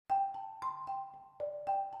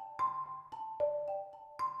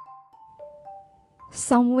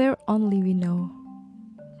Somewhere Only We Know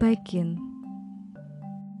by Kin.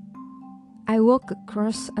 I walk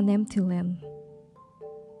across an empty land.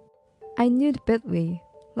 I knew the pathway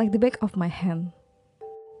like the back of my hand.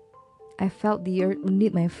 I felt the earth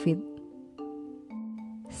beneath my feet.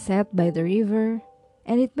 Sat by the river,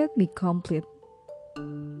 and it made me complete.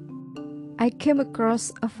 I came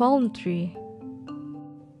across a fallen tree.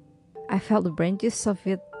 I felt the branches of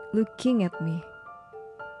it looking at me.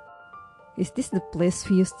 Is this the place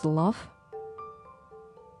we used to love?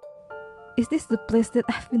 Is this the place that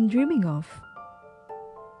I've been dreaming of?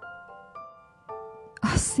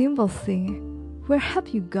 Oh, simple thing, where have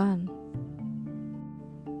you gone?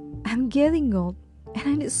 I'm getting old and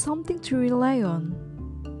I need something to rely on.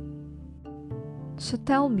 So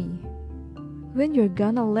tell me, when you're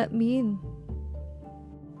gonna let me in?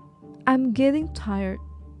 I'm getting tired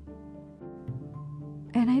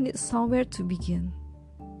and I need somewhere to begin.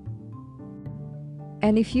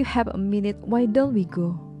 And if you have a minute, why don't we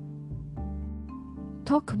go?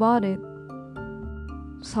 Talk about it.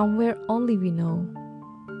 Somewhere only we know.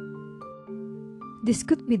 This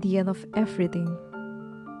could be the end of everything.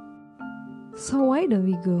 So why don't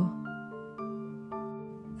we go?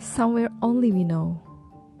 Somewhere only we know.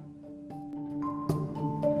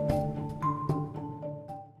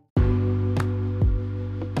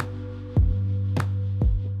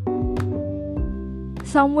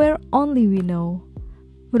 Somewhere Only We Know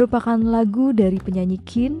merupakan lagu dari penyanyi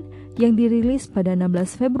Kin yang dirilis pada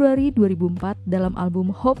 16 Februari 2004 dalam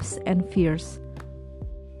album Hopes and Fears.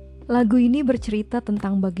 Lagu ini bercerita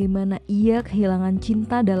tentang bagaimana ia kehilangan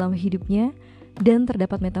cinta dalam hidupnya, dan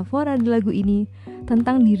terdapat metafora di lagu ini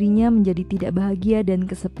tentang dirinya menjadi tidak bahagia dan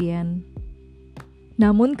kesepian.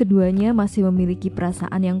 Namun keduanya masih memiliki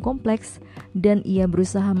perasaan yang kompleks dan ia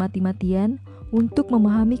berusaha mati-matian untuk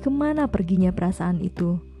memahami kemana perginya perasaan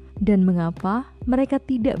itu dan mengapa mereka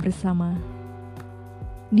tidak bersama.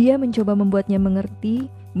 Dia mencoba membuatnya mengerti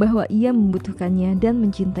bahwa ia membutuhkannya dan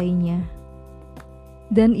mencintainya.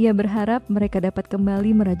 Dan ia berharap mereka dapat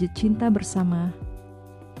kembali merajut cinta bersama.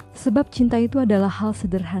 Sebab cinta itu adalah hal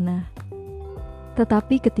sederhana.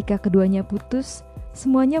 Tetapi ketika keduanya putus,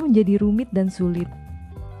 semuanya menjadi rumit dan sulit.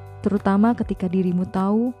 Terutama ketika dirimu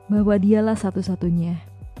tahu bahwa dialah satu-satunya.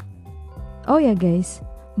 Oh ya guys,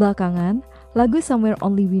 belakangan lagu Somewhere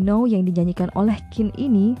Only We Know yang dinyanyikan oleh Kin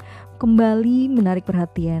ini kembali menarik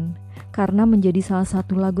perhatian karena menjadi salah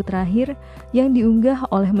satu lagu terakhir yang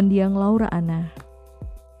diunggah oleh mendiang Laura Anna.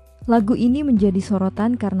 Lagu ini menjadi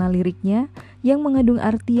sorotan karena liriknya yang mengandung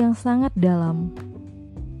arti yang sangat dalam.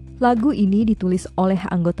 Lagu ini ditulis oleh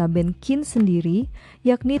anggota band Kin sendiri,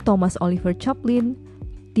 yakni Thomas Oliver Chaplin,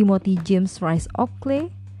 Timothy James Rice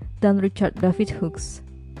Oakley, dan Richard David Hooks.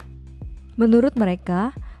 Menurut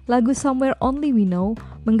mereka, lagu Somewhere Only We Know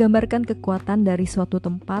menggambarkan kekuatan dari suatu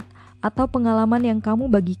tempat atau pengalaman yang kamu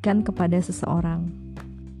bagikan kepada seseorang.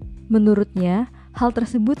 Menurutnya, hal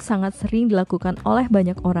tersebut sangat sering dilakukan oleh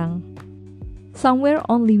banyak orang. Somewhere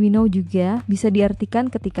Only We Know juga bisa diartikan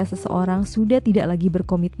ketika seseorang sudah tidak lagi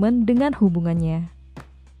berkomitmen dengan hubungannya.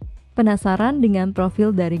 Penasaran dengan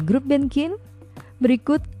profil dari grup band Kin?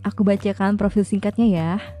 Berikut aku bacakan profil singkatnya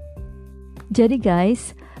ya. Jadi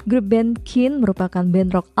guys, grup band Kin merupakan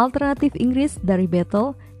band rock alternatif Inggris dari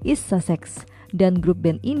Battle, East Sussex, dan grup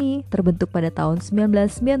band ini terbentuk pada tahun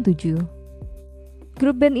 1997.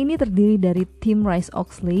 Grup band ini terdiri dari Tim Rice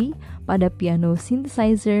Oakley pada piano,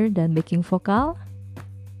 synthesizer, dan backing vokal,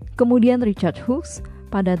 kemudian Richard Hooks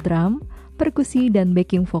pada drum, perkusi, dan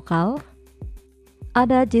backing vokal,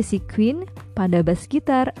 ada Jesse Quinn pada bass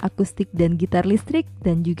gitar, akustik, dan gitar listrik,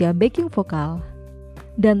 dan juga backing vokal.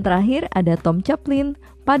 Dan terakhir ada Tom Chaplin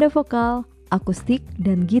pada vokal, akustik,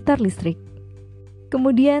 dan gitar listrik.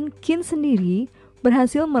 Kemudian Kin sendiri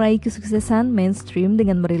berhasil meraih kesuksesan mainstream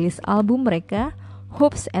dengan merilis album mereka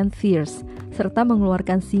Hopes and Fears serta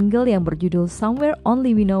mengeluarkan single yang berjudul Somewhere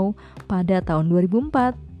Only We Know pada tahun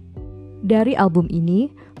 2004. Dari album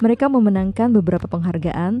ini, mereka memenangkan beberapa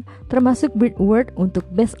penghargaan termasuk Brit Award untuk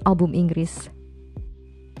Best Album Inggris.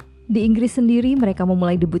 Di Inggris sendiri, mereka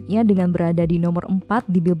memulai debutnya dengan berada di nomor 4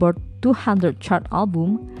 di Billboard 200 Chart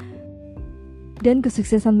Album. Dan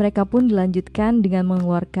kesuksesan mereka pun dilanjutkan dengan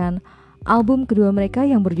mengeluarkan album kedua mereka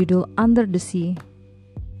yang berjudul Under the Sea.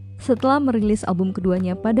 Setelah merilis album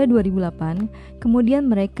keduanya pada 2008, kemudian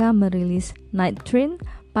mereka merilis Night Train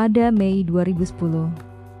pada Mei 2010.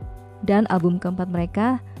 Dan album keempat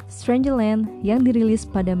mereka, Strangerland, yang dirilis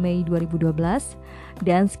pada Mei 2012,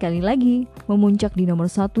 dan sekali lagi memuncak di nomor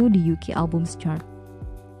 1 di UK Albums Chart.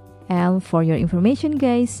 And for your information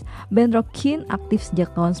guys, band rock Kin aktif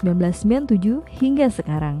sejak tahun 1997 hingga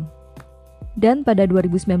sekarang. Dan pada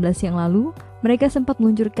 2019 yang lalu, mereka sempat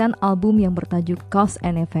meluncurkan album yang bertajuk Cause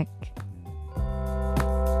and Effect.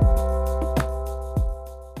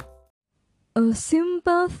 A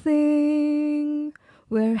simple thing,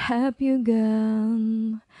 where have you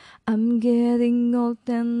gone? I'm getting old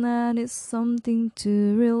and I need something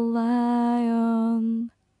to rely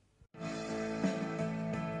on.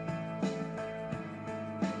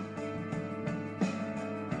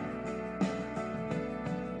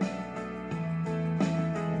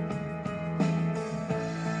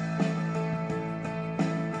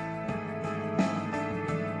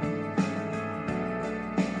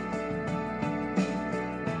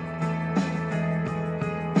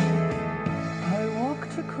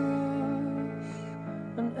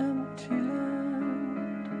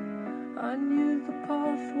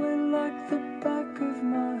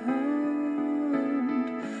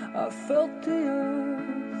 Felt the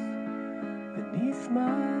earth beneath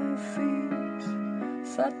my feet,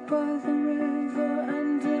 sat by the river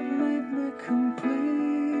and it made me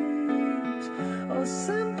complete. A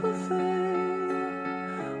simple thing,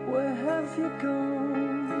 where have you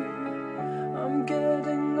gone? I'm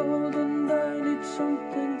getting old and I need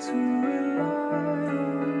something to rely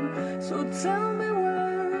on. So tell me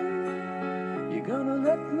when you're gonna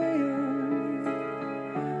let me in.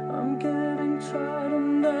 I'm getting tired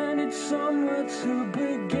and I need somewhere to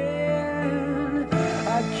begin.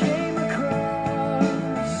 I came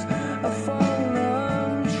across a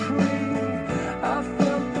fallen tree. I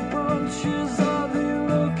felt the branches of you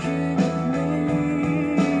looking at me.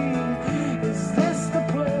 Is this the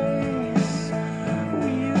place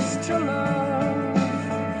we used to love?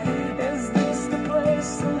 Is this the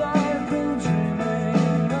place that I've been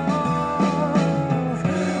dreaming of?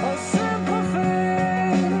 A simple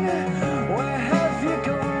thing, where have you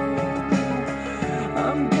gone?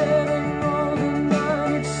 I'm getting old and I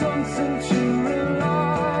need something to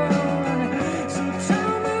rely on. So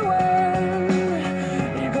tell me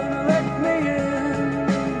when you're gonna let me in.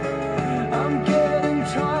 I'm getting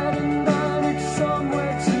tired and I need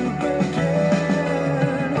somewhere to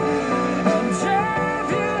begin. And if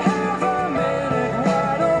you have a minute, why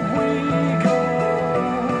don't we go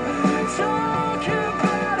talk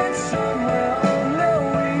about it somewhere only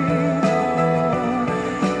we know.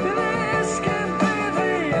 This can be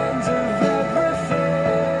the end of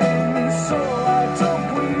everything, so why don't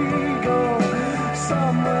we go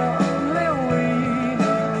somewhere only we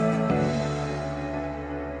know.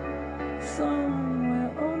 Somewhere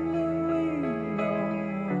only we know.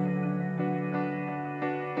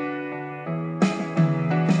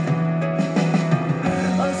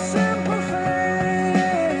 A simple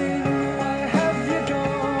thing, where have you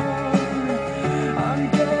gone? I'm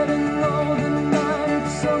getting old and I need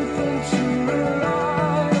something to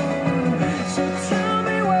rely on. So tell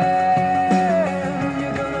me when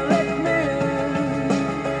you're gonna let me in.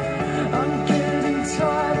 I'm getting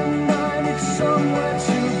tired and I need somewhere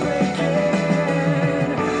to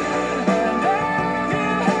begin. And if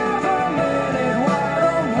you have a minute, why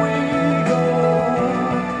don't we go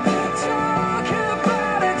talk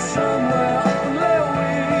about it somewhere only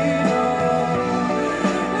we know.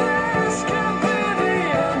 This can be the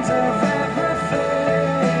end of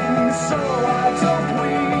everything, so why don't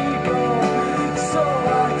we go? So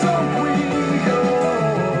why don't we go?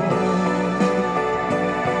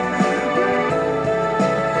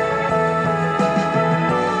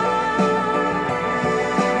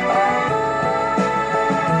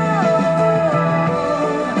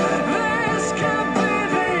 This can be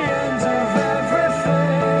the end of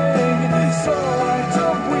everything, so why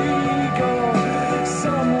don't we go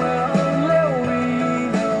somewhere only we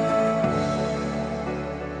know.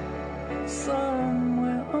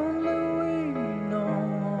 Somewhere only we know.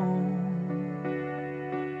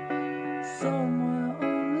 Somewhere